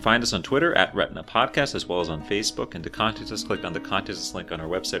 You can find us on Twitter at Retina Podcast, as well as on Facebook. And to contact us, click on the Contact Us link on our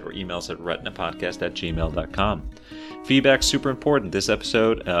website or email us at retinapodcast@gmail.com. Feedback's super important. This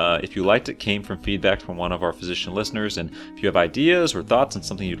episode, if you liked it, came from feedback from one of our physician listeners. And if you have ideas or thoughts on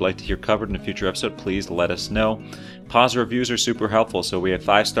something you'd like to hear covered in a future episode, please let us know. Positive reviews are super helpful. So we have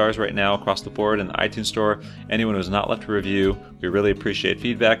 5 stars right now across the board in the iTunes Store. Anyone who has not left a review, we really appreciate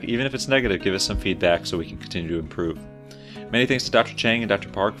feedback. Even if it's negative, give us some feedback so we can continue to improve. Many thanks to Dr. Chang and Dr.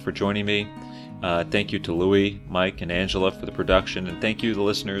 Park for joining me. Thank you to Louis, Mike, and Angela for the production. And thank you to the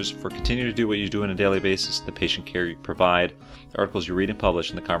listeners for continuing to do what you do on a daily basis, the patient care you provide, the articles you read and publish,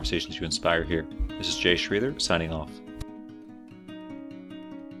 and the conversations you inspire here. This is Jay Schreither, signing off.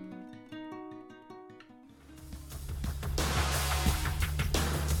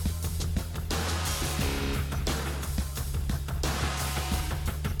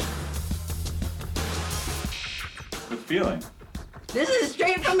 Good feeling. This is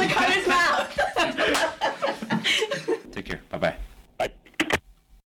straight from the cutter's mouth.